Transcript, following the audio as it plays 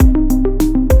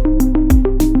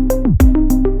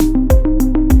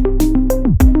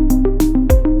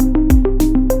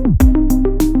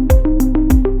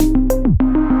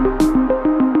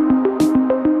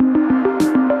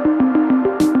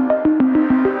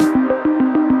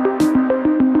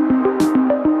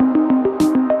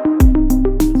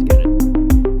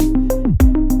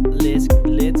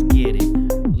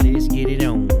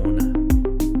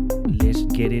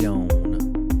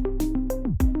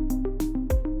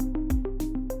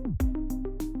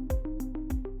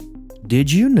Did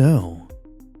you know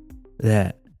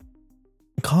that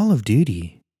Call of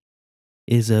Duty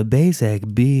is a basic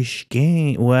bitch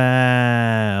game?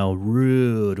 Wow,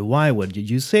 rude. Why would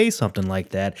you say something like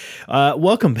that?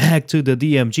 Welcome back to the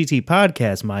DMGT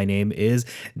podcast. My name is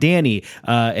Danny,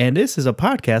 and this is a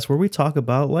podcast where we talk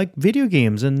about like video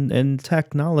games and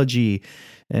technology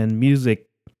and music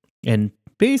and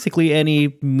basically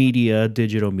any media,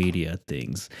 digital media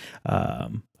things.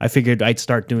 I figured I'd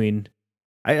start doing.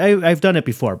 I've done it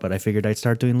before, but I figured I'd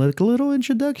start doing like little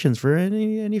introductions for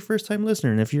any first time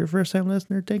listener. And if you're a first time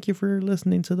listener, thank you for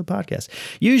listening to the podcast.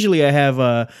 Usually, I have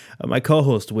my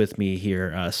co-host with me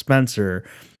here, Spencer,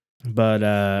 but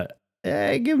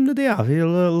I give him the day off. He's a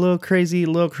little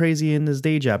crazy in his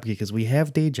day job because we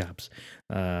have day jobs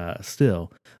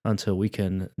still until we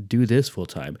can do this full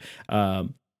time.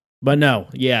 But no,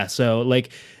 yeah. So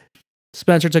like.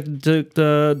 Spencer took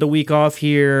the week off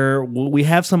here. We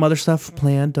have some other stuff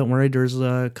planned. Don't worry, there's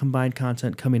combined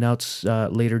content coming out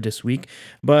later this week.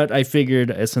 But I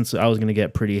figured since I was going to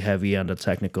get pretty heavy on the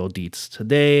technical deets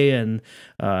today and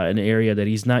an area that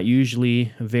he's not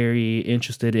usually very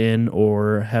interested in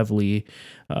or heavily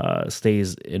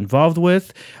stays involved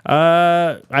with,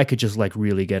 I could just like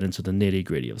really get into the nitty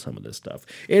gritty of some of this stuff.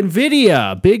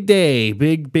 NVIDIA, big day,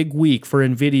 big week for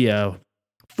NVIDIA.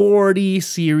 40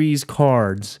 series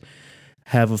cards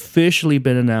have officially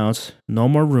been announced. No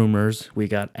more rumors. We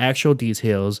got actual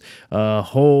details. A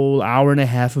whole hour and a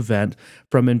half event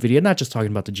from NVIDIA. Not just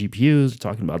talking about the GPUs,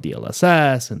 talking about the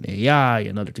LSS and AI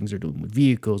and other things they're doing with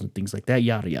vehicles and things like that,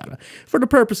 yada, yada. For the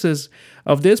purposes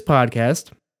of this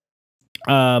podcast,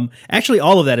 actually,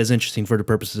 all of that is interesting for the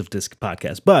purposes of this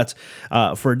podcast, but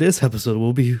for this episode,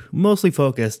 we'll be mostly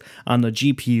focused on the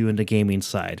GPU and the gaming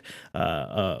side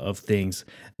of things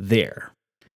there.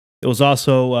 It was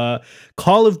also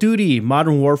Call of Duty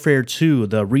Modern Warfare 2,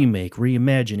 the remake,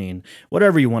 reimagining,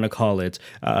 whatever you want to call it,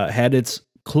 had its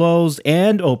closed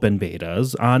and open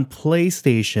betas on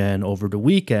PlayStation over the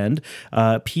weekend.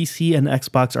 PC and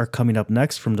Xbox are coming up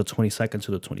next from the 22nd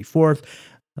to the 24th.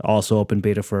 Also open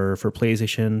beta for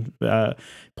PlayStation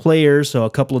players, so a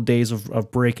couple of days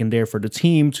of break in there for the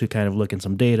team to kind of look in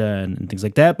some data and things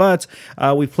like that. But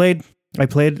I played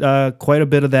quite a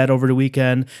bit of that over the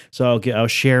weekend, so I'll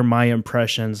share my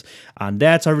impressions on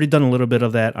that. So I've already done a little bit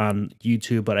of that on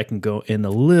YouTube, but I can go in a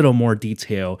little more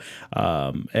detail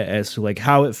as to like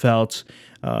how it felt,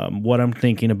 what I'm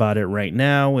thinking about it right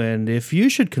now, and if you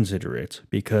should consider it,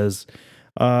 because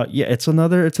it's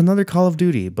another Call of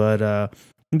Duty, but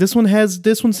This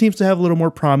one seems to have a little more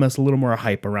promise, a little more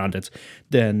hype around it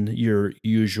than your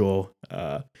usual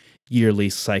yearly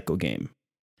cycle game.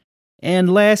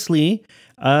 And lastly,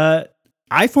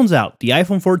 iPhone's out. The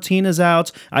iPhone 14 is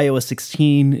out. iOS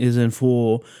 16 is in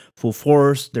full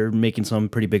force. They're making some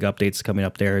pretty big updates coming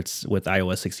up there. It's with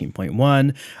iOS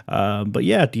 16.1. But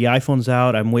yeah, the iPhone's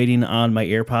out. I'm waiting on my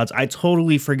AirPods. I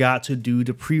totally forgot to do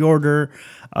the pre-order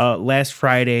last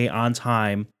Friday on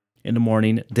time. In the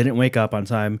morning, didn't wake up on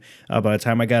time. By the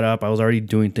time I got up, I was already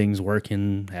doing things,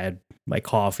 working, had my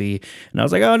coffee, and I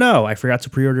was like, oh no, I forgot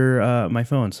to pre-order my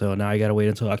phone. So now I got to wait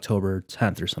until October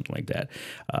 10th or something like that.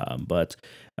 But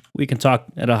we can talk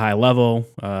at a high level.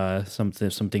 Some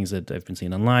things that I've been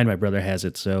seeing online. My brother has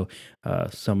it, so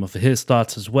some of his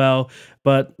thoughts as well.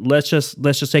 But let's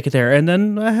just take it there. And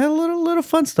then I had a little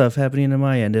fun stuff happening on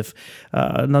my end. If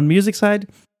on the music side,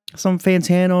 some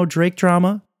Fantano Drake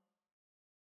drama.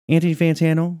 Anthony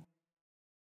Fantano,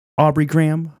 Aubrey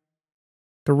Graham,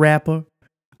 the rapper,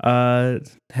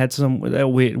 had some. We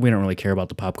don't really care about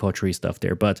the pop culture stuff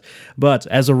there, but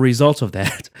as a result of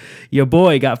that, your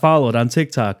boy got followed on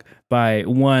TikTok by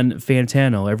one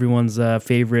Fantano, everyone's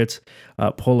favorite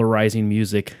polarizing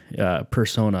music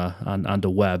persona on the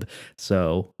web.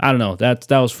 So I don't know. That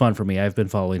was fun for me. I've been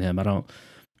following him. I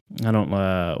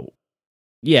don't.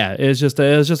 Yeah, it was just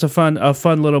a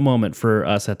fun little moment for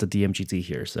us at the DMGT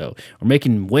here. So we're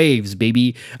making waves,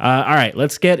 baby. All right,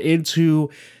 let's get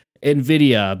into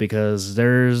NVIDIA because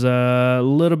there's a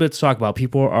little bit to talk about.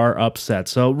 People are upset.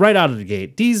 So right out of the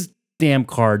gate, these damn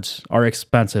cards are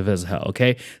expensive as hell.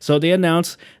 Okay, so they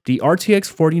announced the RTX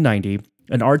 4090,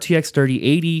 an RTX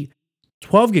 3080,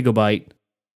 12 gigabyte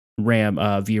RAM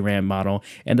VRAM model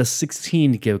and a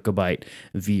 16 gigabyte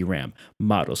VRAM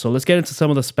model. So let's get into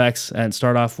some of the specs and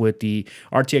start off with the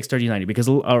RTX 3090 because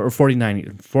or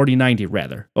 4090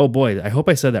 rather. Oh boy, I hope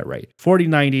I said that right.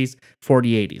 4090s,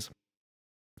 4080s.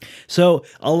 So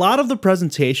a lot of the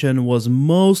presentation was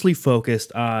mostly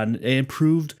focused on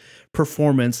improved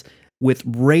performance with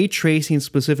ray tracing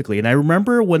specifically. And I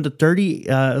remember when the 30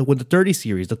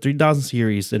 series, the 3000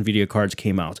 series NVIDIA cards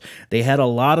came out, they had a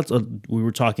lot of, we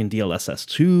were talking DLSS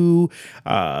 2,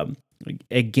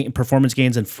 performance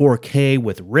gains in 4K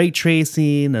with ray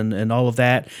tracing and all of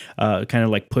that, kind of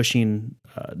like pushing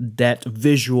that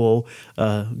visual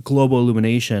global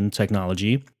illumination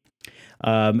technology.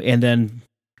 And then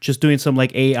just doing some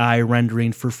like AI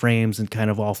rendering for frames and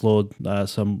kind of offload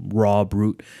some raw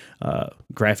brute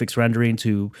graphics rendering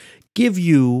to give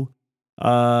you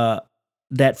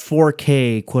that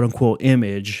 4K quote unquote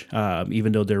image,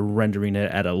 even though they're rendering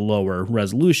it at a lower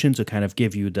resolution to kind of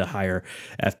give you the higher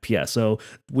FPS. So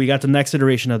we got the next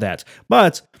iteration of that.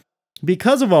 But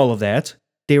because of all of that,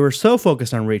 they were so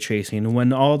focused on ray tracing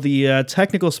when all the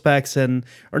technical specs or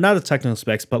not the technical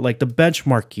specs, but like the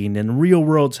benchmarking and real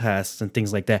world tests and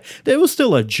things like that, there was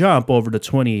still a jump over the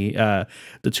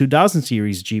 2000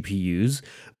 series GPUs,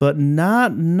 but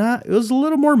not, it was a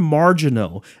little more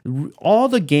marginal. All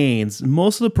the gains,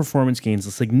 most of the performance gains,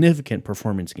 the significant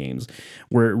performance gains,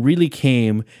 where it really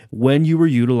came when you were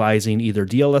utilizing either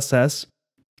DLSS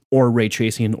or ray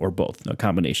tracing, or both, a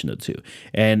combination of the two.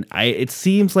 And it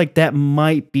seems like that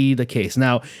might be the case.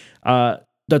 Now, the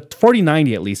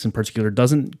 4090, at least in particular,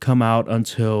 doesn't come out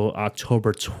until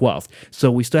October 12th.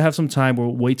 So we still have some time.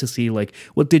 We'll wait to see like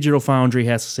what Digital Foundry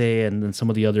has to say, and then some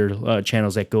of the other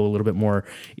channels that go a little bit more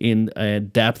in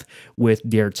depth with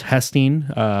their testing,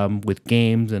 with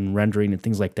games and rendering and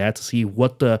things like that, to see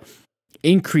what the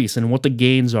increase and what the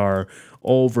gains are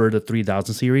over the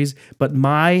 3000 series. But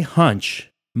my hunch,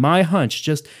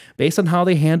 just based on how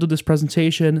they handled this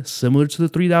presentation, similar to the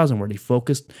 3000, where they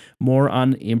focused more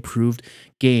on improved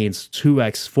gains,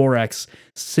 2x, 4x,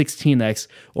 16x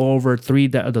over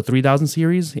the 3000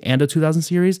 series and the 2000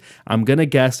 series, I'm going to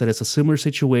guess that it's a similar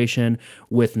situation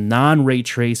with non-ray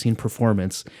tracing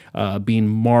performance being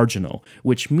marginal,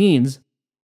 which means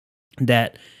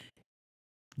that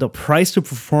the price to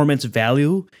performance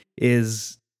value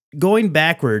is going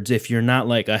backwards if you're not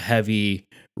like a heavy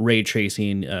ray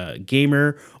tracing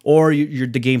gamer, or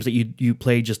the games that you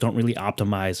play just don't really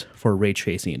optimize for ray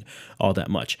tracing all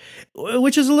that much,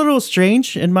 which is a little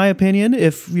strange in my opinion.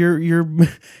 If you're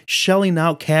shelling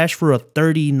out cash for a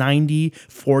 3090,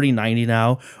 4090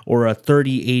 now, or a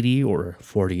 3080 or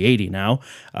 4080 now,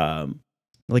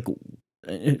 like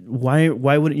why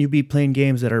wouldn't you be playing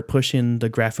games that are pushing the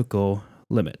graphical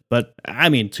limit? But I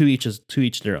mean, to each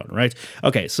their own, right?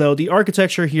 Okay, so the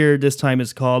architecture here this time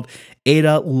is called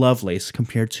Ada Lovelace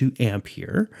compared to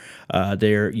Ampere.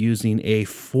 They're using a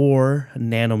 4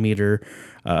 nanometer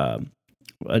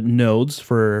nodes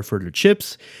for their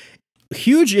chips.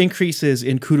 Huge increases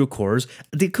in CUDA cores.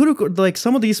 The CUDA core, like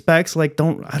some of these specs, like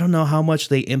I don't know how much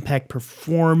they impact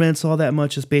performance all that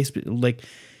much. Is based like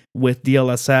with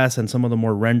DLSS and some of the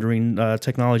more rendering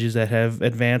technologies that have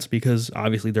advanced, because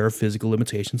obviously there are physical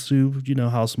limitations to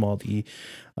how small the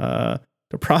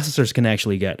processors can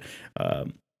actually get,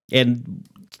 and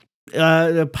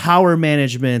power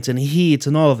management and heat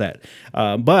and all of that.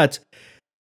 But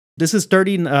this is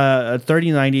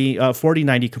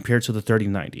 4090 compared to the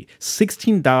 3090.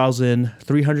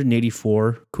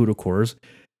 16,384 CUDA cores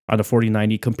on the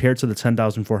 4090 compared to the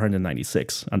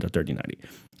 10,496 on the 3090.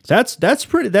 That's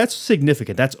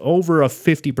significant. That's over a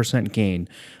 50% gain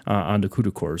on the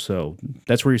CUDA core. So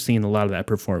that's where you're seeing a lot of that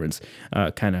performance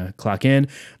kind of clock in.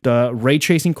 The ray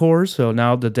tracing cores, so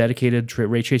now the dedicated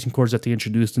ray tracing cores that they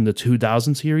introduced in the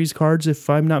 2000 series cards,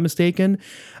 if I'm not mistaken,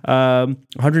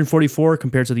 144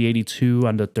 compared to the 82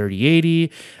 on the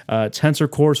 3080. Tensor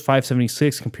cores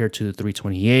 576 compared to the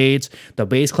 328. The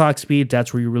base clock speed,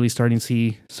 that's where you're really starting to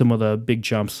see some of the big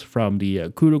jumps from the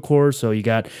CUDA cores. So you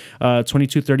got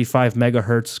 2235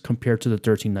 megahertz compared to the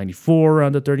 1394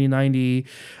 on the 3090,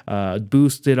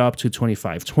 boosted up to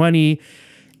 2520,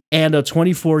 and a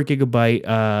 24 gigabyte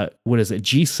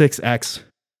G6X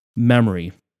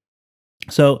memory.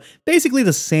 So basically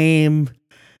the same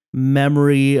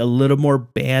memory, a little more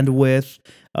bandwidth,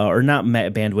 or not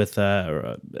bandwidth,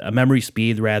 a memory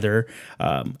speed rather.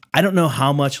 I don't know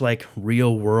how much like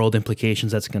real world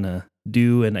implications that's gonna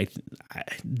do, and I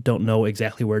don't know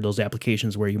exactly where those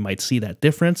applications where you might see that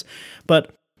difference, but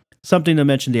something to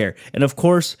mention there. And of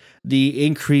course, the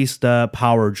increased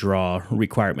power draw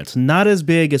requirements, not as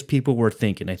big as people were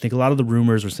thinking. I think a lot of the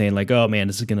rumors were saying like, oh man,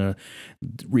 this is gonna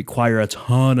require a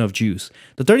ton of juice.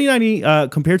 The 3090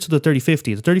 compared to the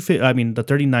 3050, the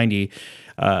 3090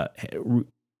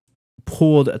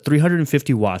 pulled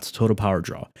 350 watts total power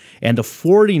draw, and the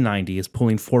 4090 is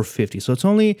pulling 450, so it's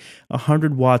only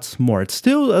 100 watts more. It's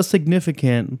still a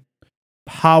significant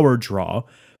power draw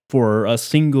for a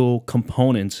single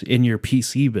component in your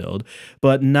PC build,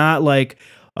 but not like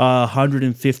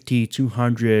 150,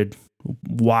 200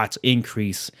 watts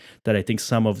increase that I think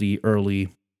some of the early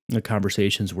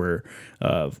conversations were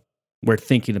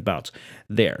thinking about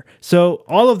there. So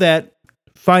all of that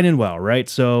fine and well, right?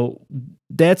 So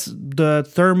that's the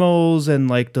thermals and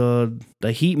like the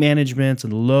heat management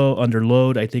and low under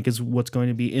load, I think is what's going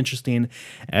to be interesting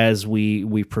as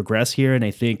we progress here. And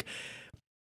I think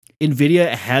NVIDIA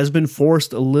has been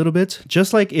forced a little bit,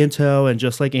 just like Intel and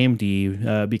just like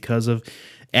AMD, because of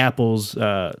Apple's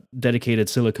dedicated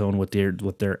silicon with their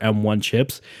M1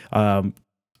 chips.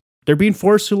 They're being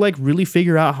forced to like really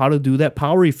figure out how to do that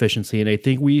power efficiency, and I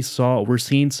think we're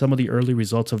seeing some of the early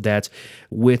results of that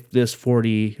with these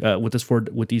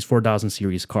 4000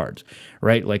 series cards,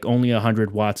 right? Like only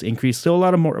 100 watts increase, still a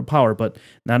lot of more power, but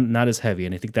not as heavy,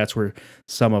 and I think that's where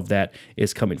some of that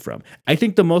is coming from. I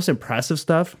think the most impressive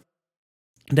stuff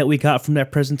that we got from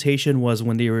that presentation was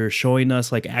when they were showing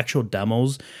us like actual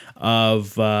demos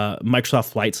of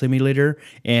Microsoft Flight Simulator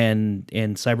and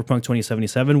Cyberpunk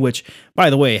 2077, which, by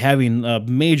the way, having a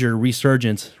major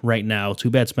resurgence right now. Too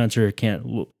bad Spencer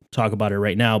can't talk about it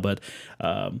right now, but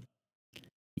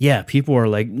yeah, people are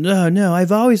like, no,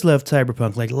 I've always loved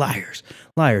Cyberpunk. Like liars.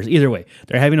 Either way,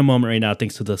 they're having a moment right now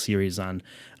thanks to the series on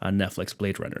Netflix,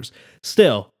 Blade Runners.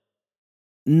 Still,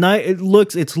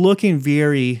 it's looking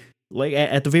very, like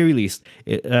at the very least,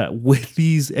 with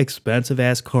these expensive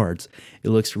ass cards, it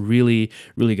looks really,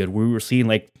 really good. We were seeing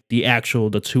like the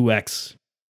 2x,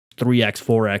 3x,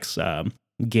 4x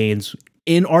gains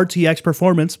in RTX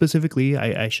performance specifically,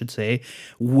 I should say,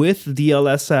 with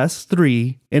DLSS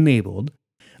 3 enabled.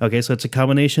 Okay, so it's a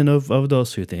combination of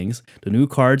those two things, the new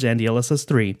cards and DLSS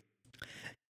 3.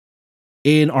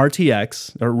 In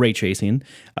RTX or ray tracing,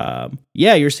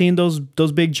 you're seeing those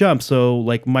big jumps. So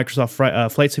like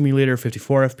Microsoft Flight Simulator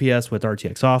 54 FPS with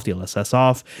RTX off, DLSS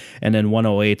off, and then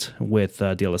 108 with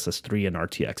DLSS 3 and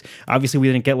RTX. Obviously,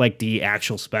 we didn't get like the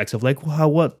actual specs of like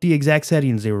what the exact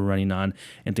settings they were running on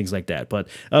and things like that. But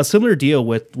a similar deal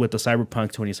with the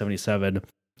Cyberpunk 2077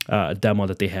 demo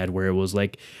that they had, where it was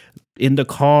like in the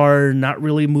car, not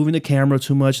really moving the camera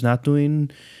too much, not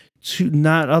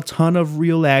a ton of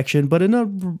real action, but in a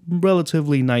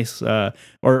relatively nice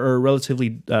or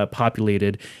relatively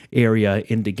populated area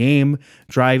in the game.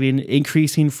 Driving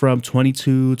increasing from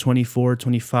 22, 24,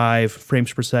 25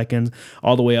 frames per second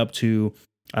all the way up to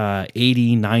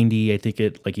 80, 90. I think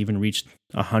it like even reached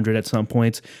 100 at some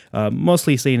points.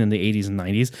 Mostly staying in the 80s and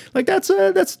 90s. Like there's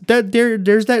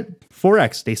that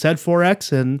 4x. They said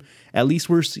 4x, and at least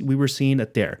we were seeing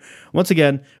it there. Once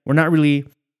again,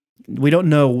 we don't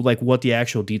know like what the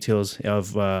actual details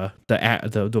of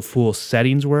the full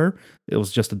settings were. It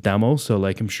was just a demo, so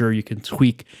like I'm sure you can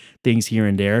tweak things here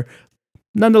and there.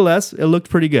 Nonetheless, it looked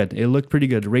pretty good.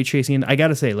 Ray tracing, I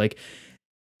gotta say, like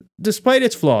despite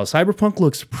its flaws, Cyberpunk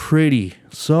looks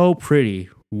so pretty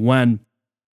when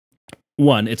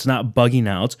one, it's not bugging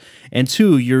out, and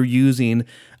two, you're using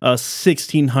a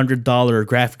 $1,600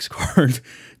 graphics card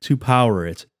to power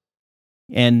it.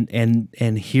 And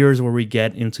here's where we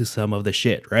get into some of the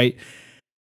shit, right?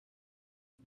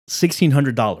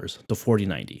 $1,600, the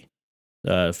 4090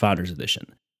 Founders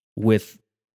Edition, with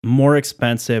more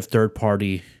expensive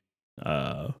third-party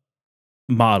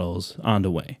models on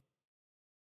the way.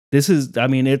 This is, I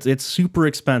mean, it's super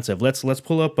expensive. Let's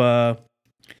pull up.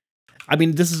 I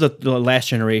mean, this is the last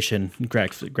generation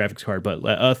graphics card, but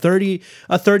a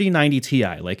 3090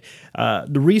 Ti, like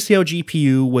the resale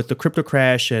GPU with the crypto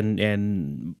crash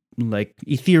and like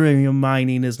Ethereum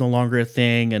mining is no longer a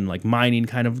thing, and like mining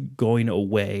kind of going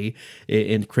away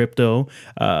in crypto.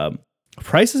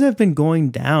 Prices have been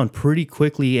going down pretty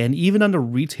quickly, and even on the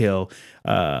retail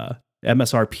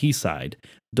MSRP side,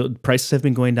 the prices have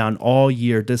been going down all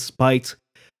year despite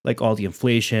like all the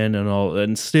inflation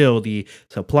and still the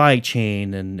supply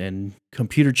chain and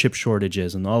computer chip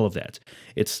shortages and all of that.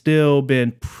 It's still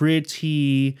been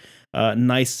pretty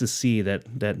nice to see that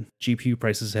GPU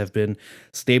prices have been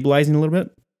stabilizing a little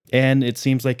bit, and it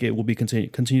seems like it will be continue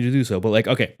to do so. But like,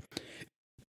 okay,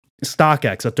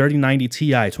 StockX, a 3090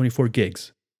 Ti, 24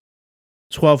 gigs,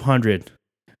 $1,200.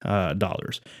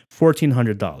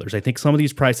 $1,400. I think some of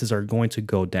these prices are going to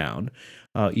go down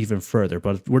even further,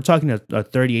 but we're talking a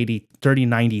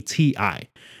 3090 Ti,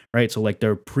 right? So like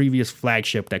their previous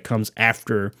flagship that comes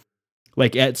after,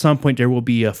 like at some point there will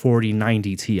be a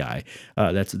 4090 Ti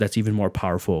that's even more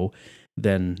powerful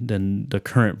than the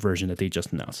current version that they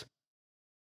just announced.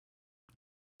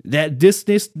 That this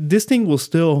thing will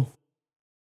still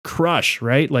crush,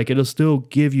 right? Like it'll still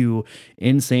give you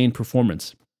insane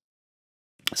performance.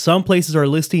 Some places are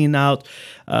listing out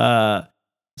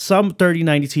Some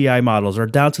 3090 Ti models are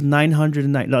down to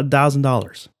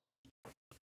 $900,000.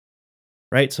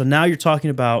 Right? So now you're talking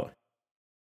about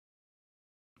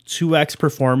 2x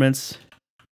performance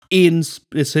in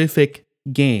specific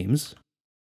games,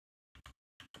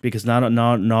 because not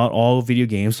all video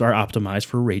games are optimized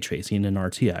for ray tracing and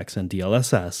RTX and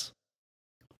DLSS.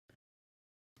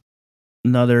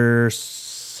 Another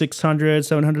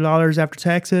 $600-$700 after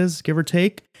taxes, give or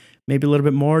take, maybe a little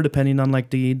bit more depending on like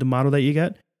the model that you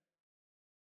get.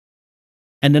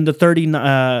 And then the 30,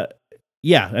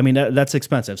 yeah, I mean that's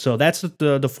expensive. So that's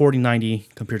the 4090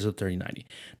 compared to the 3090.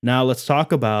 Now let's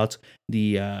talk about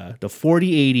the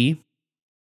 4080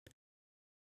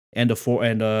 and the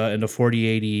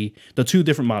 4080, the two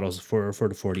different models for the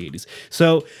 4080s.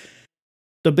 So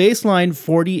the baseline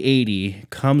 4080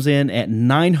 comes in at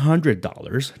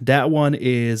 $900. That one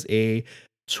is a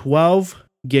 12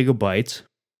 gigabyte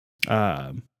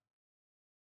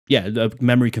the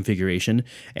memory configuration,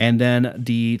 and then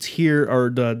the tier or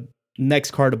the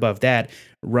next card above that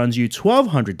runs you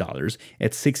 $1,200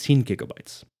 at 16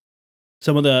 gigabytes.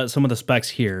 Some of the specs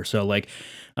here. So like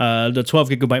the 12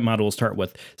 gigabyte model will start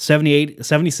with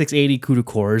 7680 CUDA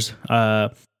cores,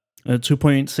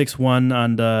 2.61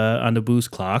 on the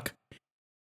boost clock.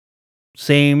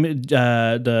 Same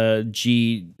the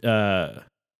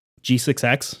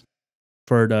G6X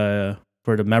for the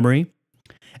memory.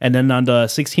 And then on the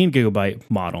 16 gigabyte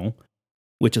model,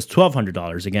 which is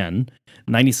 $1,200 again,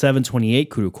 9728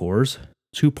 CUDA cores,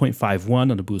 2.51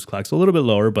 on the boost clock, so a little bit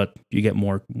lower, but you get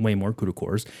way more CUDA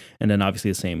cores, and then obviously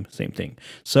the same thing.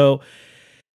 So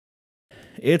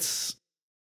it's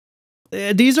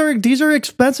these are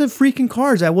expensive freaking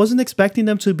cards. I wasn't expecting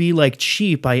them to be like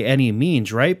cheap by any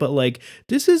means, right? But like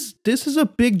this is a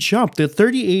big jump. The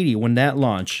 3080 when that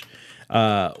launched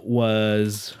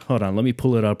was, hold on, let me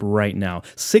pull it up right now,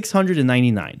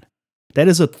 $699. That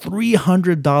is a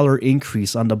 $300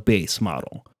 increase on the base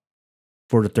model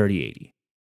for the 3080.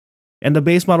 And the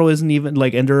base model isn't even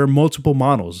like, and there are multiple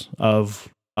models of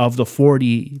the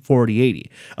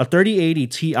 4080. A 3080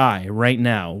 Ti right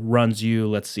now runs you,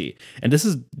 let's see, and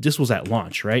this was at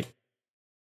launch, right?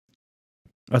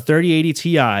 A 3080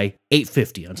 Ti,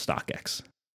 $850 on StockX.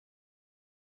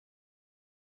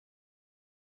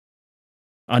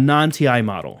 A non-Ti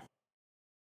model,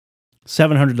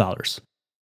 $700.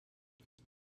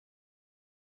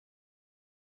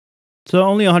 So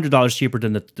only $100 cheaper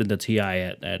than the Ti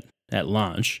at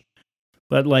launch.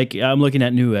 But like I'm looking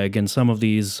at Newegg, and some of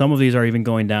these are even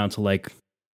going down to like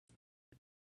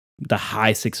the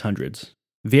high 600s.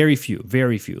 Very few,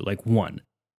 like one.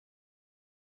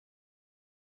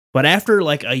 But after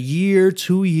like a year,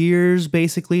 2 years,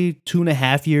 basically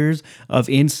 2.5 years of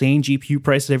insane GPU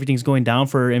prices, everything's going down,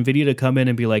 for NVIDIA to come in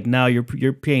and be like, now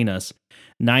you're paying us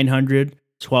 $900,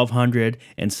 $1,200,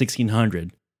 and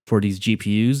 $1,600 for these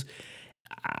GPUs.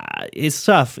 It's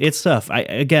tough.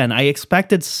 I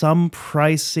expected some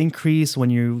price increase when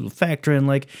you factor in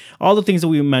like all the things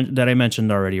that I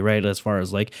mentioned already, right? As far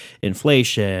as like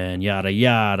inflation, yada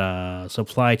yada,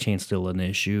 supply chain still an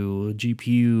issue,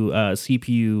 GPU,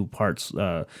 CPU parts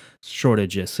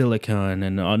shortages, silicon,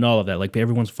 and all of that. Like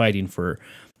everyone's fighting for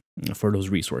those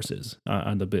resources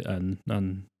on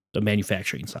the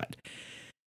manufacturing side.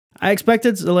 I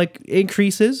expected like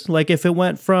increases, like if it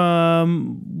went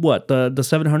from the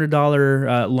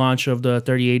 $700 launch of the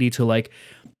 3080 to like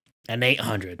an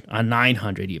 $800, a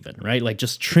 $900 even, right? Like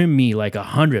just trim me like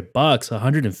 $100,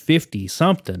 $150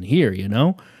 something here, you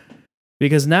know?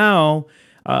 Because now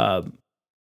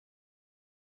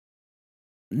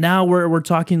we're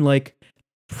talking like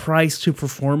price to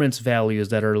performance values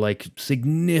that are like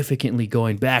significantly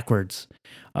going backwards,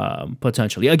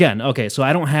 potentially. Again, okay, so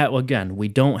we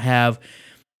don't have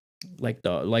like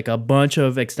a bunch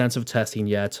of extensive testing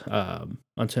yet,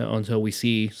 until we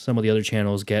see some of the other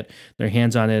channels get their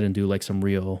hands on it and do like some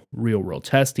real world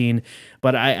testing.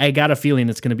 But I got a feeling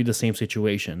it's going to be the same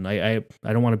situation. I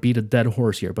don't want to beat a dead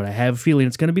horse here, but I have a feeling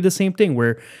it's going to be the same thing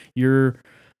where you're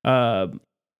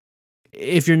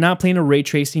if you're not playing a ray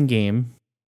tracing game,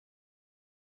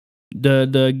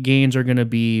 the gains are going to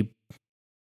be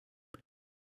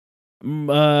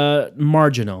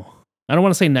marginal. I don't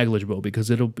want to say negligible, because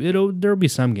there'll be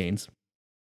some gains,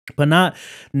 but not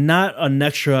an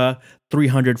extra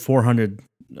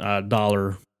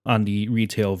 $300-$400 on the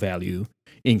retail value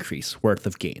increase worth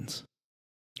of gains.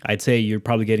 I'd say you're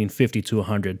probably getting 50 to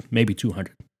 100, maybe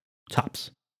 200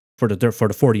 tops for the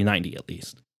 4090 at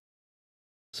least.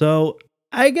 So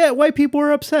I get why people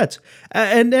are upset,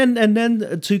 and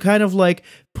then to kind of like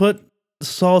put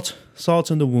salt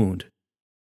in the wound,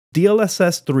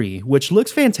 DLSS 3, which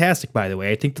looks fantastic, by the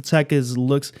way. I think the tech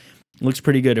looks looks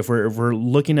pretty good. If we're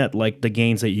looking at like the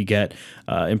gains that you get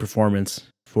in performance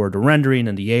for the rendering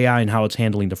and the AI and how it's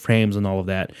handling the frames and all of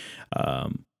that,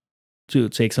 to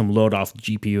take some load off the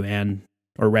GPU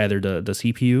or rather the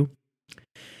CPU.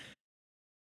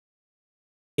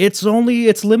 It's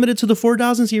limited to the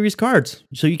 4000 series cards,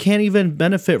 so you can't even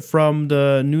benefit from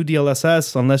the new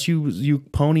DLSS unless you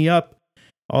pony up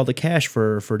all the cash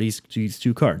for these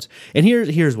two cards. And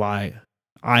here's why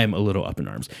I'm a little up in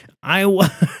arms. I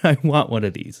want one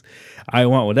of these. I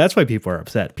want one. That's why people are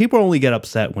upset. People only get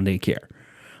upset when they care.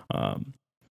 And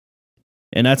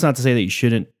that's not to say that you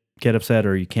shouldn't get upset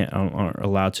or you aren't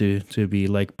allowed to be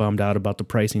like bummed out about the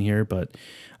pricing here, but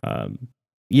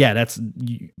yeah,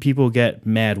 people get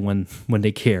mad when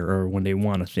they care or when they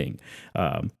want a thing.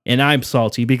 And I'm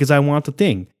salty because I want the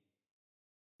thing.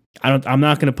 I'm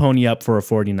not going to pony up for a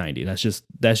 4090. That's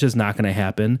just not going to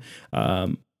happen.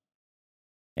 And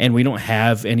we don't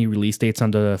have any release dates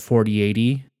on the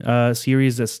 4080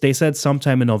 series. They said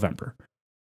sometime in November,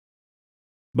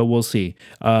 but we'll see.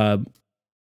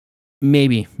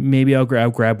 Maybe I'll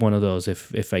grab one of those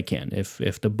if I can,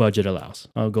 if the budget allows.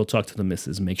 I'll go talk to the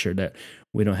missus and make sure that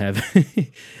we don't have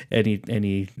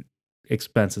any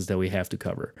expenses that we have to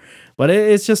cover. But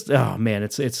it's just, oh man,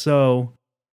 it's so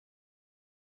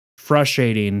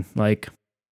frustrating. Like,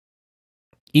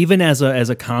 even as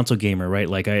a console gamer, right?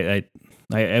 Like I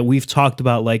we've talked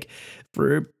about, like,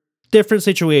 for different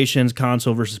situations,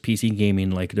 console versus PC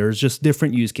gaming, like there's just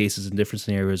different use cases and different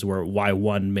scenarios why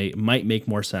one might make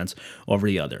more sense over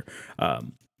the other.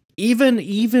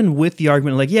 Even with the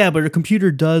argument, like, yeah, but a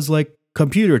computer does like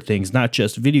computer things, not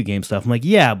just video game stuff. I'm like,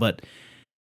 yeah, but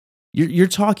you're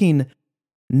talking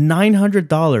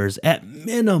 $900 at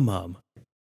minimum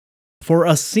for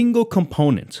a single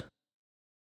component.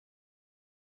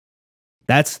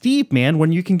 That's steep, man.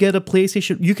 When you can get a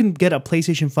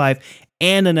PlayStation 5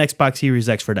 and an Xbox Series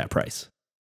X for that price,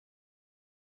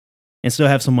 and still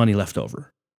have some money left over.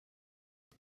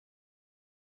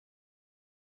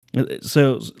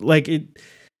 So, like,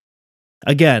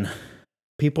 again,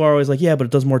 people are always like, yeah, but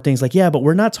it does more things. Like, yeah, but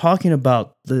we're not talking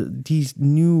about these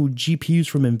new GPUs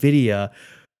from NVIDIA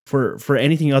for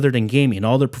anything other than gaming.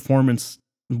 All their performance,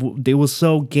 they was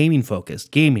so gaming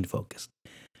focused.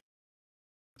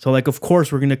 So, like, of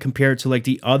course, we're going to compare it to, like,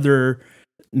 the other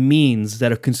means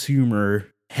that a consumer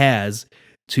has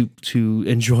to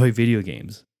enjoy video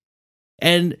games.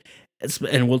 And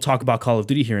we'll talk about Call of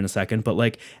Duty here in a second, but,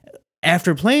 like,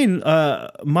 after playing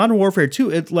Modern Warfare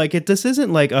 2, this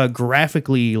isn't, like, a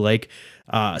graphically, like,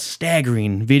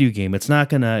 staggering video game. It's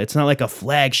not like a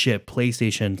flagship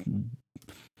PlayStation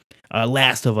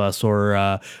Last of Us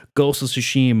or Ghost of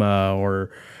Tsushima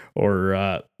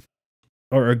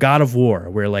or God of War,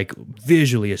 where, like,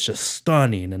 visually it's just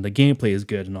stunning and the gameplay is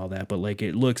good and all that, but, like,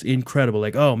 it looks incredible.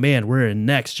 Like, oh man, we're in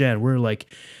next gen. We're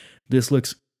like, this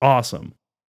looks awesome.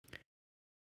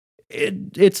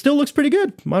 It still looks pretty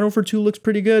good. Modern Warfare 2 looks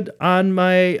pretty good on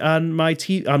my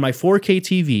 4K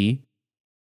TV,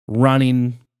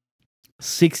 running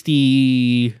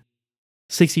 60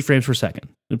 frames per second,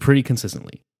 pretty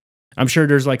consistently. I'm sure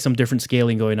there's, like, some different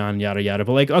scaling going on, yada yada,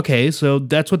 but, like, okay, so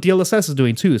that's what DLSS is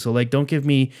doing too. So, like, don't give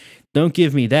me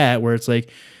that where it's like,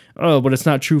 oh, but it's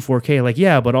not true 4K. Like,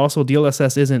 yeah, but also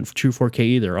DLSS isn't true 4K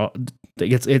either.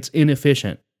 It's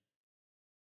inefficient.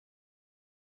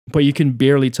 But you can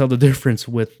barely tell the difference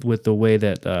with the way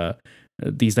that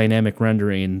these dynamic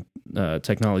rendering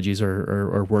technologies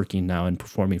are working now and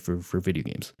performing for video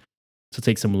games. So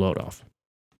take some load off.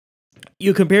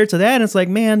 You compare it to that, and it's like,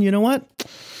 man, you know what?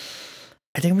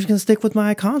 I think I'm just going to stick with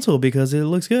my console because it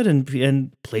looks good, and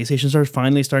PlayStations are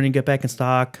finally starting to get back in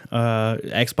stock.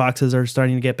 Xboxes are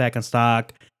starting to get back in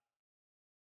stock.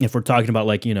 If we're talking about,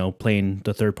 like, you know, playing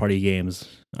the third-party games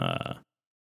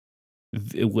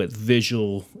with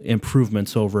visual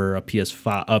improvements over a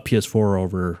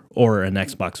PS4 or an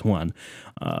Xbox One,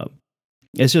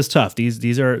 it's just tough.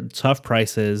 These are tough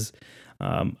prices.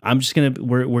 We're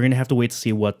gonna have to wait to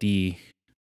see what the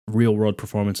real world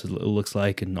performance looks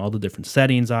like and all the different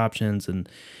settings options and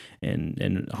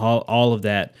all of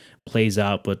that plays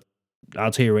out. But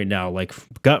I'll tell you right now, like,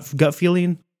 gut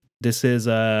feeling, this is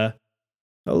a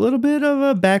little bit of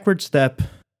a backward step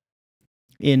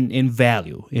in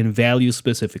value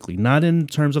specifically, not in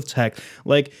terms of tech.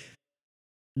 Like,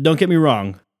 don't get me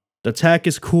wrong, the tech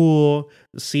is cool.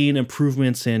 Seeing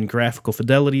improvements in graphical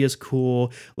fidelity is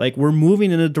cool. Like, we're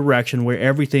moving in a direction where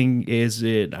everything is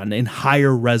in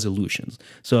higher resolutions.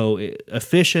 So,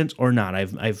 efficient or not,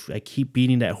 I keep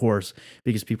beating that horse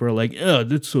because people are like, oh,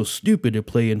 that's so stupid to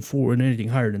play in anything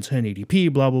higher than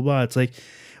 1080p, blah, blah, blah. It's like,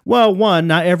 well, one,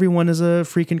 not everyone is a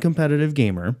freaking competitive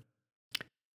gamer.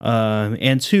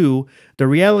 And two, the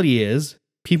reality is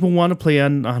people want to play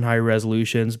on higher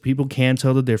resolutions. People can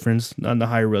tell the difference on the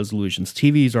higher resolutions.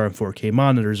 TVs are in 4K,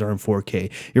 monitors are in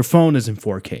 4K, your phone is in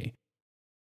 4K.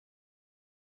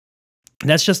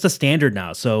 That's just the standard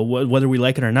now. So whether we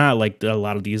like it or not, like a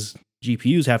lot of these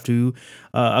GPUs have to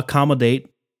accommodate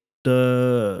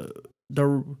the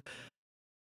the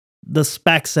the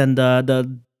specs and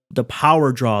the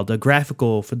power draw, the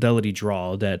graphical fidelity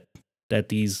draw that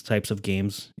these types of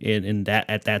games in that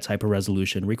at that type of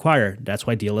resolution require. That's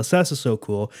why DLSS is so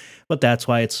cool, but that's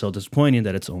why it's so disappointing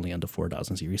that it's only on the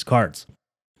 4000 series cards.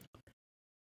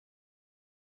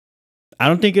 I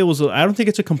don't think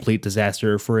it's a complete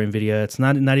disaster for Nvidia. It's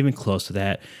not even close to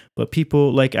that. But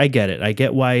people like I get it. I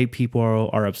get why people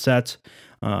are upset.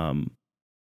 Um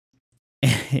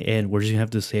and we're just gonna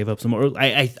have to save up some more.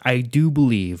 I do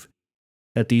believe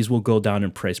that these will go down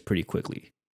in price pretty quickly.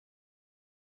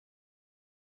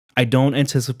 I don't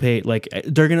anticipate like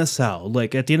they're gonna sell.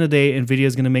 Like at the end of the day, Nvidia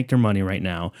is gonna make their money right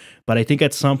now. But I think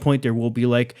at some point there will be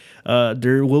like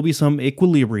there will be some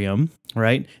equilibrium,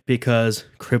 right? Because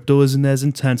crypto isn't as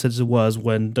intense as it was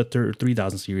when the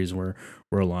 3000 series were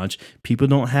launched. People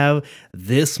don't have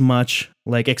this much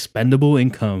like expendable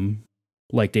income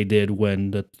like they did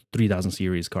when the 3000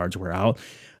 series cards were out.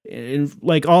 And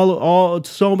like all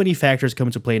so many factors come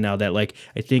into play now that like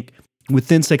I think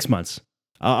within 6 months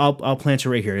I'll plant it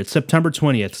right here. It's September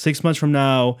 20th. 6 months from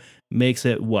now makes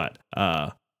it what?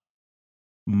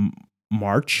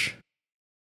 March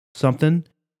something.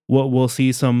 We'll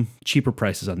see some cheaper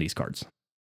prices on these cards.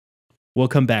 We'll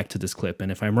come back to this clip,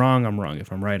 and if I'm wrong, I'm wrong.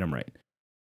 If I'm right, I'm right.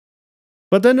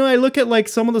 But then I look at like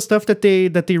some of the stuff that they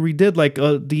redid, like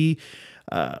uh,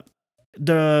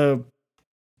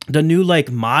 the new like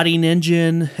modding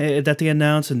engine that they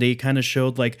announced, and they kind of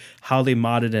showed like how they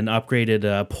modded and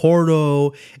upgraded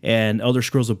Porto and Elder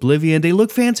Scrolls Oblivion. They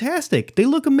look fantastic. They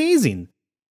look amazing.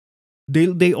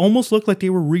 They almost look like they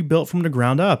were rebuilt from the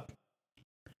ground up.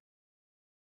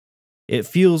 It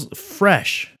feels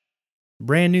fresh,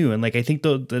 brand new, and like I think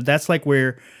that's like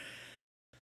where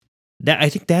that I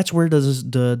think that's where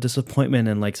the disappointment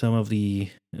and like some of the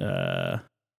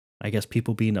I guess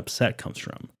people being upset comes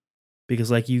from.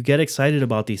 Because like you get excited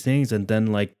about these things and then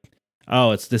like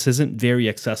oh this isn't very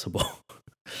accessible.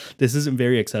 This isn't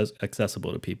very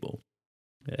accessible to people.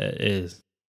 It is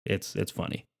it's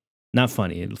funny. Not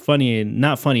funny. Funny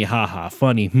not funny haha.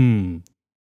 Funny.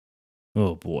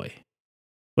 Oh boy.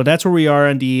 But that's where we are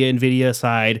on the Nvidia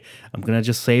side. I'm going to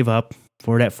just save up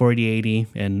for that 4080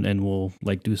 and we'll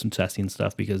like do some testing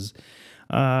stuff because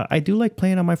I do like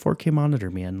playing on my 4K monitor,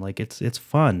 man. Like it's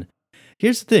fun.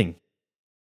 Here's the thing.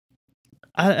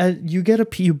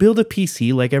 You build a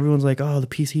PC, like everyone's like, oh, the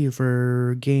PC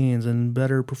for gains and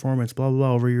better performance, blah blah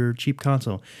blah, over your cheap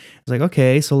console. It's like,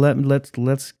 okay, so let's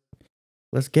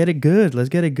get it good. Let's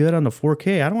get it good on the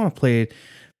 4K. I don't want to play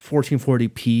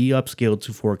 1440p upscaled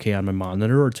to 4K on my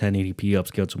monitor or 1080p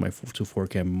upscaled to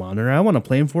 4K monitor. I want to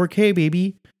play in 4K,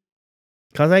 baby,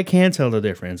 because I can tell the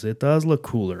difference. It does look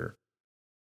cooler.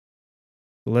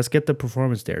 Let's get the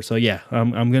performance there. So yeah,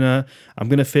 I'm gonna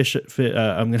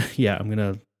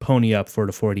pony up for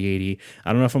the 4080.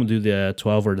 I don't know if I'm gonna do the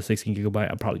 12 or the 16 gigabyte.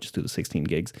 I'll probably just do the 16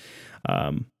 gigs.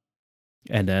 And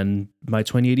then my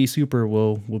 2080 Super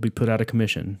will be put out of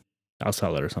commission. I'll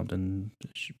sell it or something,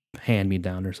 hand me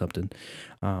down or something.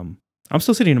 I'm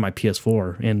still sitting in my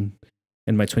PS4 and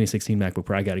my 2016 MacBook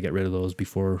Pro. I got to get rid of those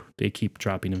before they keep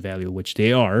dropping in value, which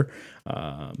they are.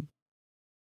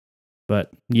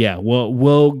 But yeah,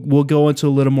 we'll go into a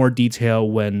little more detail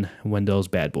when those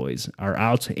bad boys are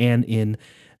out and in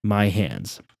my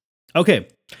hands. Okay.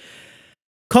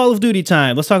 Call of Duty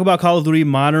time. Let's talk about Call of Duty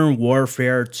Modern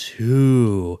Warfare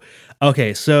 2.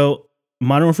 Okay, so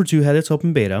Modern Warfare 2 had its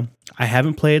open beta. I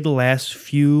haven't played the last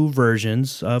few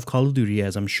versions of Call of Duty,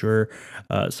 as I'm sure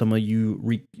some of you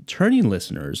returning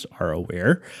listeners are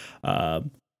aware. But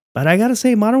I gotta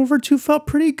say, Modern Warfare 2 felt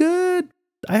pretty good.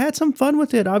 I had some fun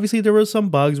with it. Obviously, there were some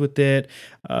bugs with it.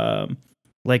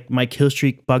 Like my kill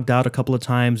streak bugged out a couple of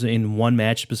times in one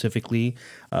match specifically.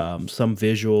 Some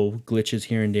visual glitches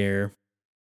here and there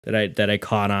that I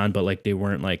caught on, but like they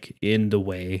weren't like in the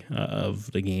way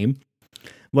of the game.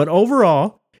 But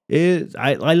overall,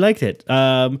 I liked it.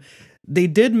 They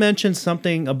did mention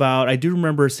something about, I do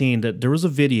remember seeing that there was a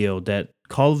video that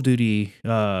Call of Duty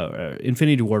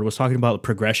Infinity Ward was talking about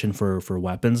progression for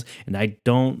weapons, and I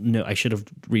don't know. I should have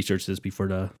researched this before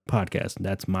the podcast, and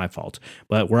that's my fault.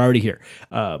 But we're already here.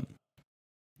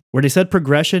 Where they said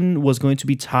progression was going to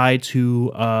be tied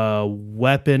to a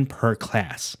weapon per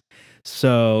class.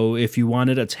 So if you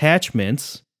wanted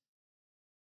attachments,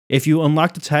 If you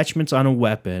unlocked attachments on a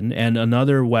weapon and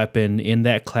another weapon in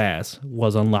that class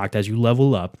was unlocked as you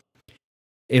level up,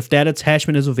 if that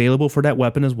attachment is available for that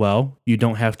weapon as well, you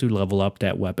don't have to level up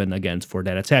that weapon again for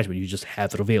that attachment. You just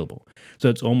have it available. So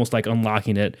it's almost like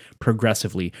unlocking it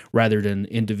progressively rather than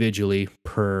individually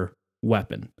per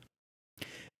weapon.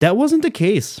 That wasn't the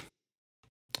case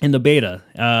in the beta.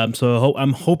 So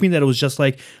I'm hoping that it was just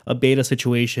like a beta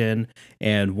situation.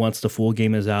 And once the full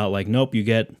game is out, like, nope, you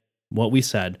get what we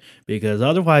said. Because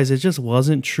otherwise, it just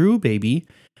wasn't true, baby.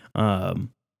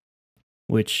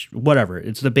 Which, whatever,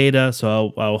 it's the beta,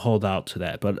 so I'll hold out to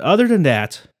that. But other than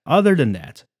that, I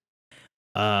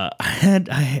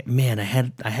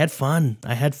had fun.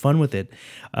 I had fun with it.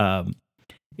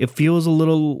 It feels a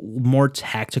little more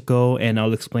tactical, and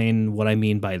I'll explain what I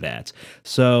mean by that.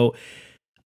 So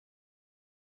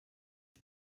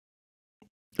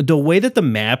the way that the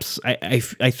maps, I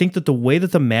think that the way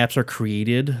that the maps are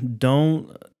created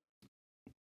don't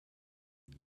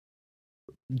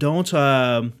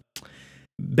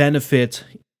benefit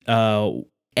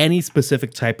any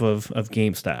specific type of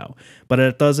game style, but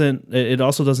it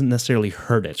also doesn't necessarily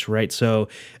hurt it, right? So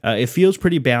it feels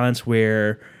pretty balanced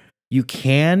where you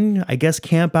can, I guess,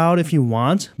 camp out if you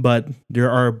want, but there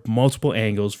are multiple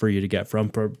angles for you to get from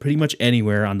pretty much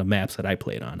anywhere on the maps that I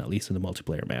played on, at least in the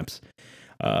multiplayer maps.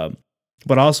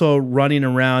 But also running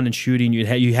around and shooting,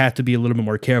 you have to be a little bit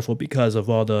more careful because of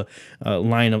all the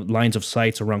lines of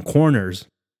sights around corners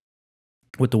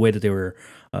with the way that they were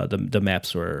the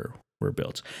maps were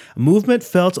built. Movement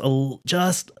felt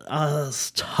just a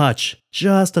touch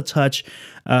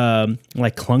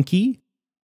like clunky.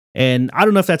 And I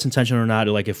don't know if that's intentional or not.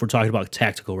 Like if we're talking about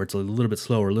tactical, where it's a little bit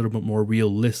slower, a little bit more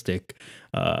realistic.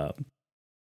 But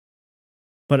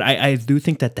I do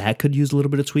think that could use a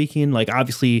little bit of tweaking. Like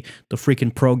obviously the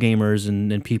freaking pro gamers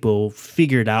and people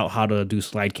figured out how to do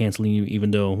slide canceling,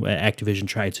 even though Activision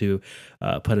tried to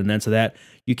put an end to that.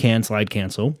 You can slide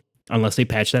cancel unless they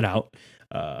patch that out,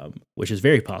 which is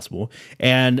very possible.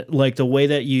 And like the way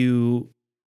that you,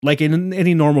 like in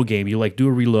any normal game, you like do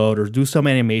a reload or do some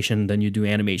animation, then you do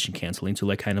animation canceling to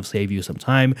like kind of save you some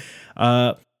time.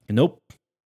 Nope.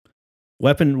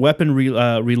 Weapon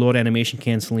reload animation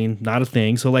canceling, not a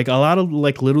thing. So like a lot of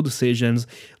like little decisions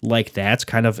like that's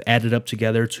kind of added up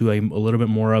together to a little bit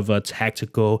more of a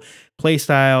tactical play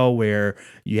style where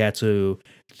you had to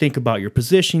think about your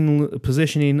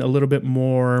positioning a little bit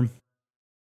more.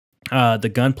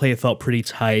 The gunplay felt pretty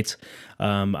tight.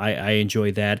 I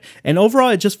enjoyed that. And overall,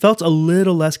 it just felt a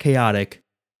little less chaotic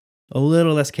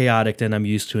than I'm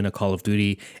used to in a Call of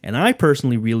Duty. And I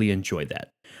personally really enjoyed that.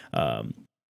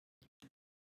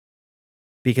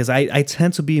 Because I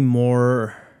tend to be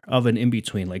more of an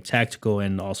in-between, like tactical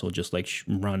and also just like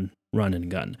run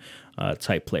and gun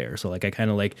type player. So like I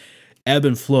kind of like ebb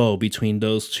and flow between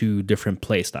those two different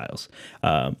play styles.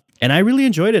 And I really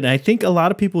enjoyed it. And I think a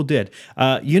lot of people did.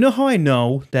 You know how I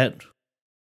know that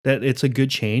it's a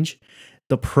good change?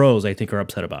 The pros, I think, are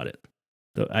upset about it.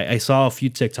 I saw a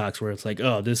few TikToks where it's like,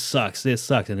 oh, this sucks.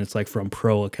 And it's like from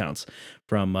pro accounts,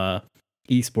 from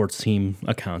esports team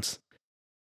accounts.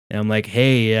 And I'm like,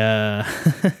 hey,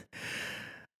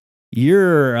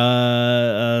 you're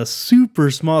a super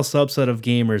small subset of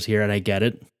gamers here, and I get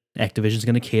it. Activision's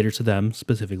going to cater to them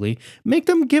specifically.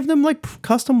 Give them like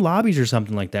custom lobbies or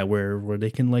something like that, where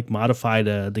they can like modify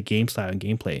the game style and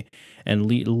gameplay, and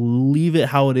leave it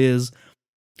how it is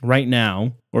right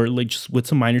now, or like just with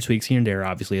some minor tweaks here and there,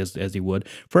 obviously as they would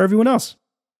for everyone else.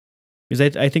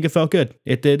 Because I think it felt good.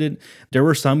 It did. There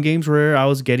were some games where I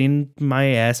was getting my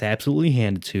ass absolutely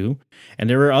handed to, and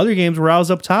there were other games where I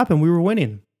was up top and we were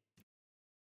winning.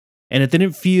 And it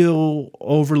didn't feel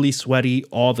overly sweaty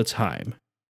all the time.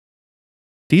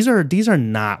 These are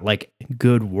not like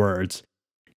good words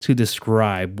to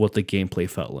describe what the gameplay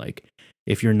felt like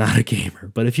if you're not a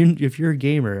gamer. But if you're a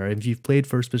gamer, or if you've played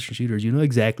first-person shooters, you know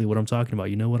exactly what I'm talking about.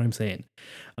 You know what I'm saying.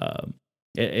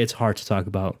 It's hard to talk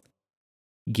about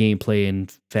gameplay in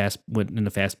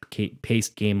a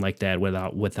fast-paced game like that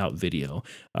without video.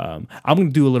 I'm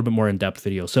gonna do a little bit more in-depth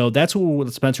video. So that's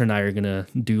what Spencer and I are gonna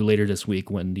do later this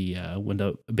week when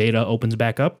the beta opens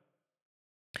back up.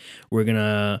 We're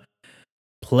gonna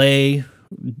play,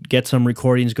 get some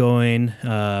recordings going,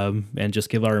 and just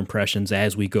give our impressions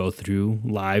as we go through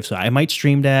live. So I might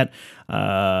stream that,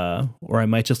 or I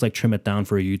might just like trim it down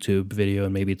for a YouTube video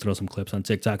and maybe throw some clips on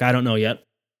TikTok. I don't know yet,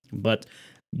 but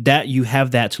that you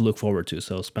have that to look forward to.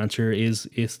 So Spencer is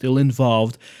still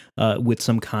involved with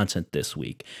some content this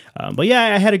week. But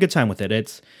yeah, I had a good time with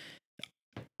it.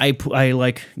 I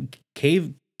like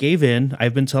gave in.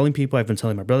 I've been telling people, I've been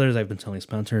telling my brothers, I've been telling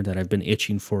Spencer that I've been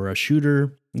itching for a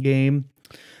shooter game.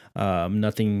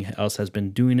 Nothing else has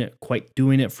been quite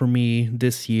doing it for me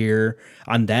this year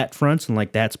on that front and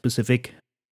like that specific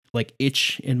like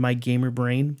itch in my gamer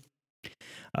brain.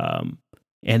 Um,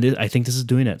 I think this is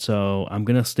doing it. So I'm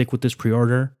gonna stick with this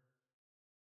pre-order,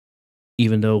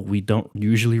 even though we don't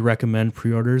usually recommend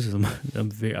pre-orders.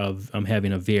 I'm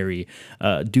having a very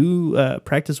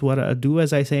practice what do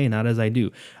as I say, not as I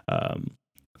do um,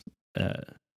 uh,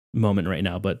 moment right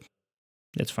now. But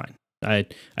it's fine. I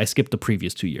skipped the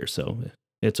previous 2 years, so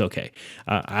it's okay.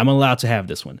 I'm allowed to have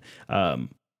this one.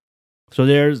 So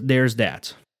there's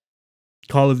that.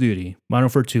 Call of Duty Modern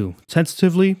Warfare 2,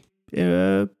 tentatively,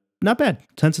 not bad.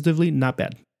 Tentatively, not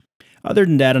bad. Other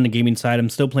than that, on the gaming side, I'm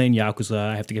still playing Yakuza.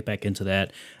 I have to get back into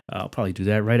that. I'll probably do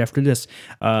that right after this.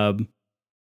 So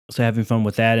having fun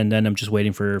with that, and then I'm just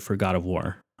waiting for God of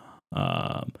War.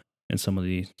 And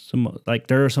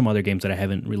there are some other games that I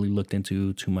haven't really looked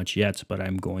into too much yet, but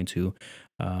I'm going to.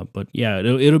 But yeah,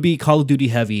 it'll be Call of Duty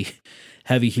heavy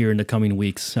here in the coming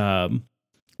weeks,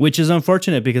 which is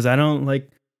unfortunate because I don't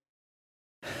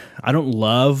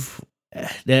love,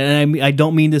 and I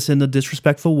don't mean this in a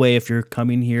disrespectful way if you're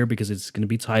coming here because it's going to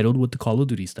be titled with the Call of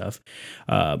Duty stuff.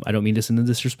 I don't mean this in a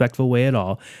disrespectful way at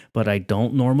all, but I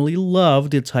don't normally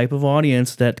love the type of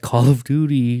audience that Call of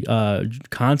Duty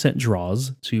content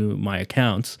draws to my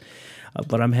accounts.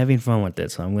 But I'm having fun with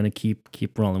it, so I'm going to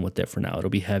keep rolling with it for now. It'll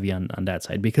be heavy on that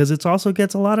side because it also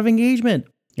gets a lot of engagement.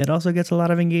 It also gets a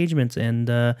lot of engagement, and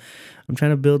we're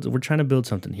trying to build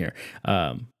something here.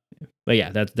 But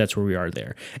yeah, that's where we are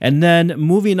there. And then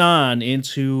moving on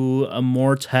into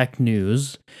more tech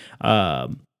news,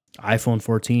 iPhone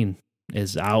 14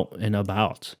 is out and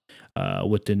about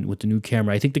with the new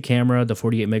camera. I think the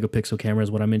 48 megapixel camera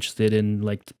is what I'm interested in,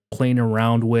 like playing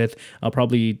around with. I'll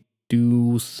probably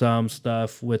do some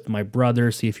stuff with my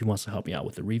brother, see if he wants to help me out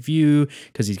with the review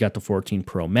because he's got the 14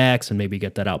 Pro Max, and maybe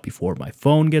get that out before my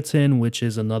phone gets in, which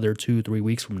is another 2-3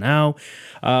 weeks from now.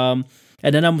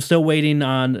 And then I'm still waiting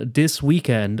on this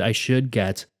weekend. I should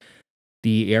get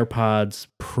the AirPods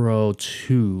Pro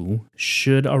 2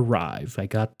 should arrive. I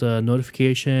got the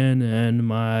notification and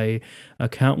my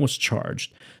account was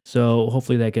charged. So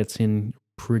hopefully that gets in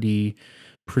pretty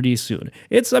soon.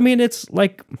 It's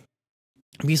like,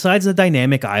 besides the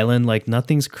dynamic island, like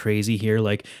nothing's crazy here.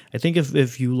 Like I think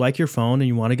if you like your phone and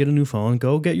you want to get a new phone,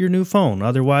 go get your new phone.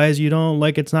 Otherwise, you don't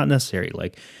like, it's not necessary.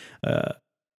 Like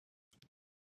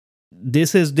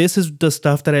this is the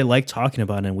stuff that I like talking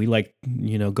about and we like,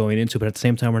 going into, but at the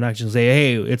same time, we're not just say,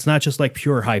 hey, it's not just like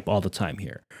pure hype all the time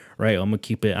here. Right. I'm gonna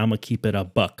keep it a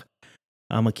buck.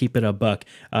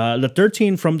 The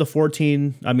 13 from the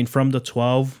 14, from the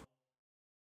 12,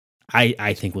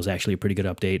 I think was actually a pretty good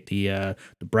update. The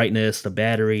brightness, the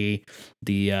battery,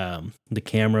 the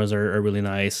cameras are really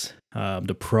nice.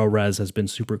 The ProRes has been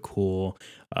super cool.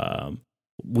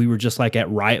 We were just like at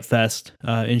Riot Fest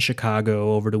in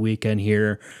Chicago over the weekend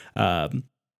here, and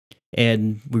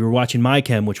we were watching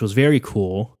MyChem, which was very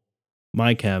cool.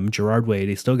 MyChem, Gerard Way,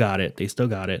 they still got it.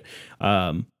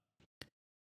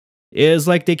 It was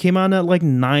like they came on at like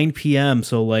 9 p.m.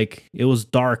 So like it was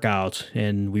dark out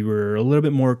and we were a little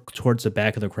bit more towards the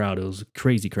back of the crowd. It was a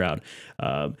crazy crowd.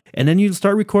 And then you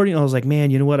start recording. I was like,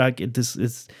 man, you know what? I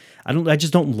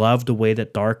just don't love the way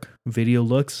that dark video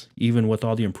looks, even with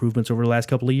all the improvements over the last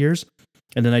couple of years.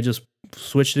 And then I just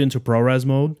switched it into ProRes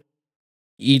mode.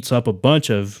 Eats up a bunch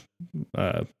of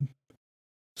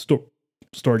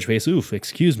storage space.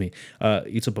 Excuse me.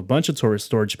 Eats up a bunch of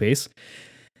storage space.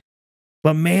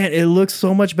 But man, it looks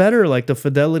so much better. Like the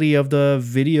fidelity of the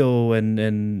video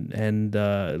and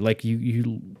like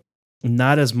you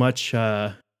not as much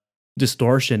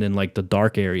distortion in like the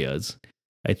dark areas.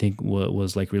 I think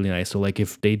was like really nice. So like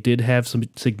if they did have some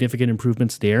significant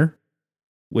improvements there,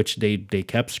 which they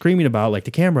kept screaming about, like the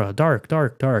camera, dark,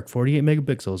 48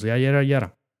 megapixels,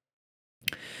 yada.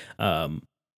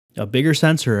 A bigger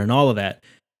sensor and all of that.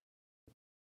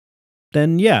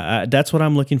 Then yeah, that's what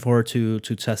I'm looking forward to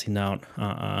testing out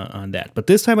on that. But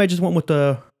this time I just went with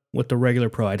the regular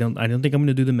Pro. I don't think I'm going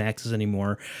to do the Maxes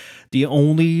anymore. The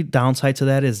only downside to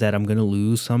that is that I'm going to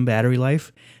lose some battery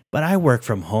life. But I work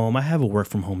from home. I have a work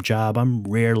from home job. I'm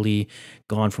rarely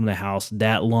gone from the house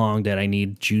that long that I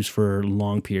need juice for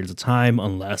long periods of time,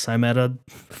 unless I'm at a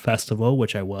festival,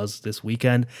 which I was this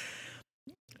weekend.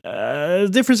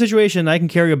 Different situation. I can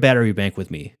carry a battery bank with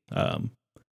me.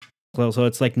 So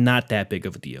it's like not that big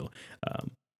of a deal.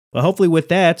 But hopefully with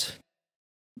that,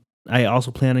 I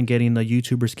also plan on getting the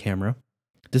YouTuber's camera.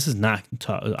 This is not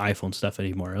iPhone stuff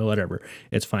anymore. Or whatever.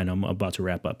 It's fine. I'm about to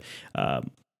wrap up.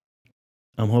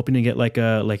 I'm hoping to get like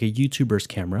a YouTuber's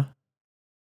camera.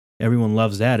 Everyone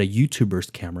loves that, a YouTuber's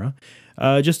camera.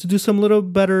 Just to do some little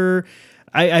better.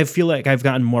 I feel like I've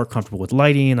gotten more comfortable with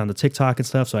lighting on the TikTok and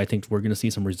stuff, so I think we're going to see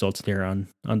some results there on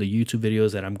the YouTube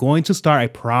videos that I'm going to start. I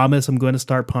promise I'm going to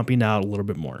start pumping out a little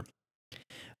bit more.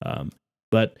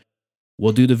 But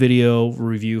we'll do the video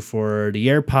review for the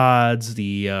AirPods,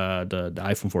 the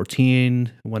iPhone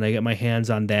 14 when I get my hands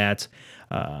on that,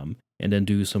 and then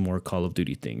do some more Call of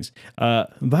Duty things.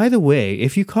 By the way,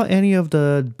 if you caught any of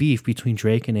the beef between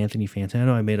Drake and Anthony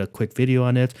Fantano, I made a quick video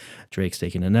on it. Drake's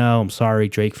taking an L. I'm sorry,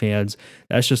 Drake fans.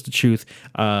 That's just the truth.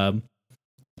 And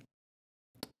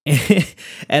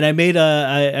I made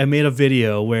a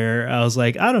video where I was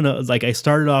like, I don't know, like I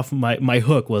started off my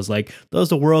hook was like, does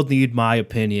the world need my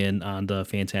opinion on the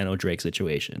Fantano Drake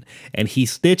situation? And he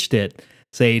stitched it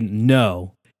saying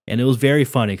no, and it was very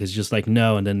funny because just like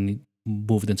no, and then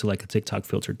moved into like a TikTok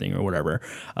filter thing or whatever.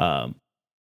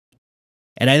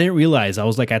 And I didn't realize I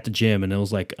was like at the gym, and it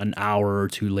was like an hour or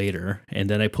two later. And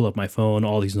then I pull up my phone,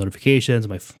 all these notifications,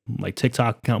 my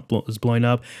TikTok account is blowing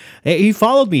up. Hey, he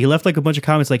followed me. He left like a bunch of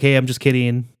comments like, "Hey, I'm just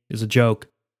kidding. It's a joke."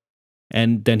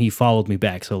 And then he followed me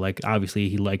back. So like obviously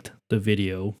he liked the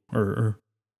video or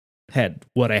had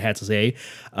what I had to say.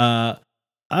 I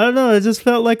don't know. It just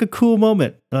felt like a cool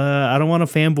moment. I don't want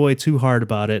to fanboy too hard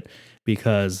about it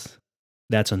because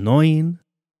that's annoying.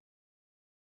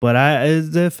 But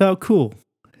it felt cool.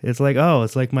 It's like, oh,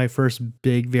 it's like my first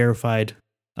big verified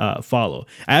follow.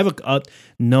 I have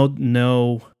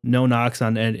no knocks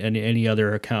on any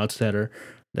other accounts that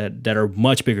are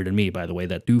much bigger than me, by the way,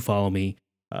 that do follow me.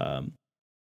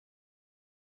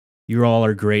 You all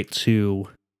are great too.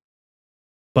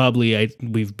 Bubbly,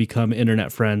 we've become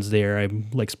internet friends there. I'm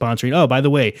like sponsoring. Oh, by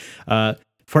the way,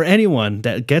 for anyone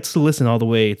that gets to listen all the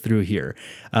way through here,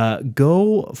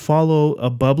 go follow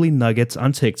Bubbly Nuggets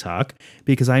on TikTok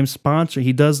because I'm sponsoring.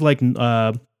 He does like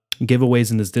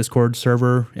giveaways in his Discord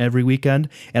server every weekend,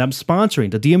 and I'm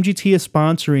sponsoring. The DMGT is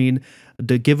sponsoring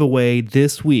the giveaway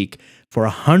this week for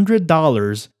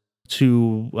 $100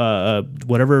 to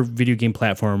whatever video game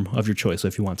platform of your choice. So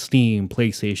if you want Steam,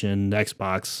 PlayStation,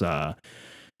 Xbox,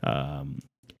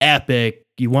 Epic,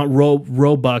 you want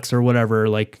Robux or whatever,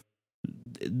 like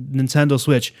Nintendo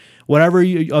Switch, whatever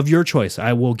of your choice,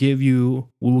 we will give you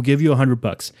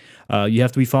 $100. You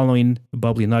have to be following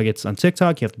Bubbly Nuggets on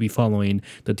TikTok. You have to be following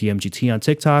the DMGT on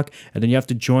TikTok, and then you have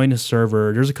to join a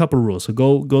server. There's a couple rules, so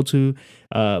go to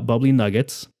Bubbly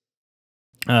Nuggets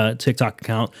TikTok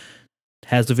account.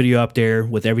 Has the video up there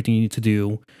with everything you need to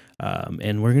do,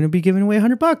 and we're gonna be giving away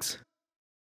 $100.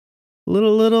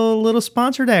 Little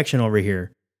sponsored action over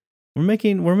here. We're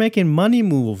making money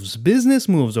moves, business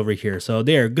moves over here. So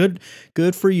there, good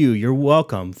for you. You're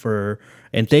welcome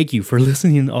and thank you for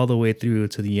listening all the way through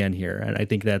to the end here. And I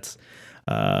think that's,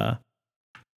 I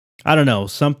don't know,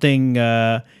 something.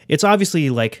 It's obviously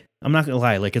like, I'm not gonna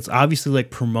lie, like it's obviously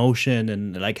like promotion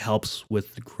and like helps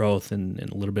with growth and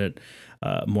a little bit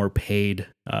more paid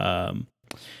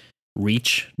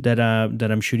reach that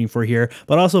I'm shooting for here.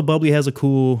 But also Bubbly has a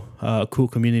cool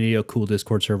community, a cool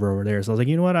Discord server over there. So I was like,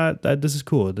 you know what, this is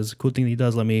cool. This is a cool thing he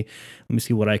does. Let me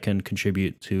see what I can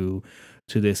contribute to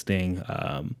this thing.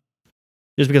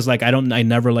 Just because like I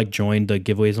never like joined the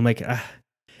giveaways. I'm like,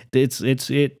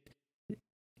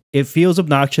 it feels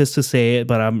obnoxious to say it,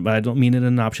 but I don't mean it in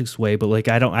an obnoxious way. But like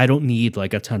I don't need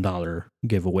like a $10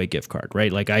 giveaway gift card,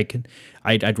 right? Like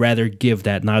I'd rather give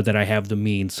that now that I have the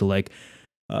means to like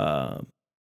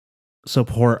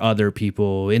support other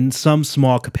people in some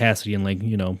small capacity and like,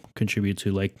 you know, contribute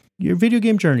to like your video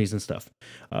game journeys and stuff.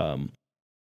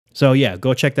 So yeah,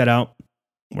 go check that out.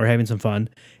 We're having some fun,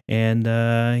 and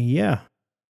yeah.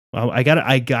 Well,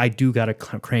 I do gotta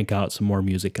crank out some more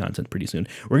music content pretty soon.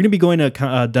 We're gonna be going to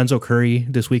Denzel Curry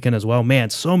this weekend as well. Man,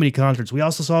 so many concerts. We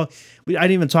also saw. I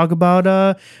didn't even talk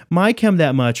about My Chem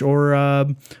that much. Or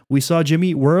we saw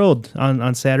Jimmy Eat World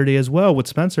on Saturday as well with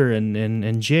Spencer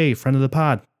and Jay, friend of the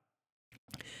pod.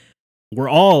 We're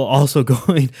all also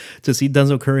going to see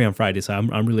Denzel Curry on Friday, so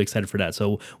I'm really excited for that.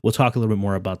 So we'll talk a little bit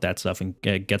more about that stuff and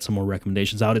get some more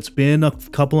recommendations out. It's been a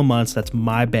couple of months. That's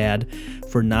my bad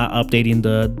for not updating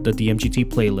the DMGT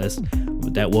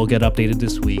playlist. That will get updated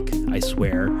this week, I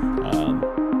swear.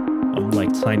 I'm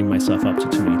like signing myself up to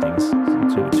too many things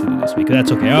to do this week. That's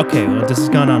okay. Okay, well, this has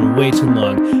gone on way too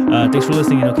long. Thanks for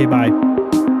listening. Okay, bye.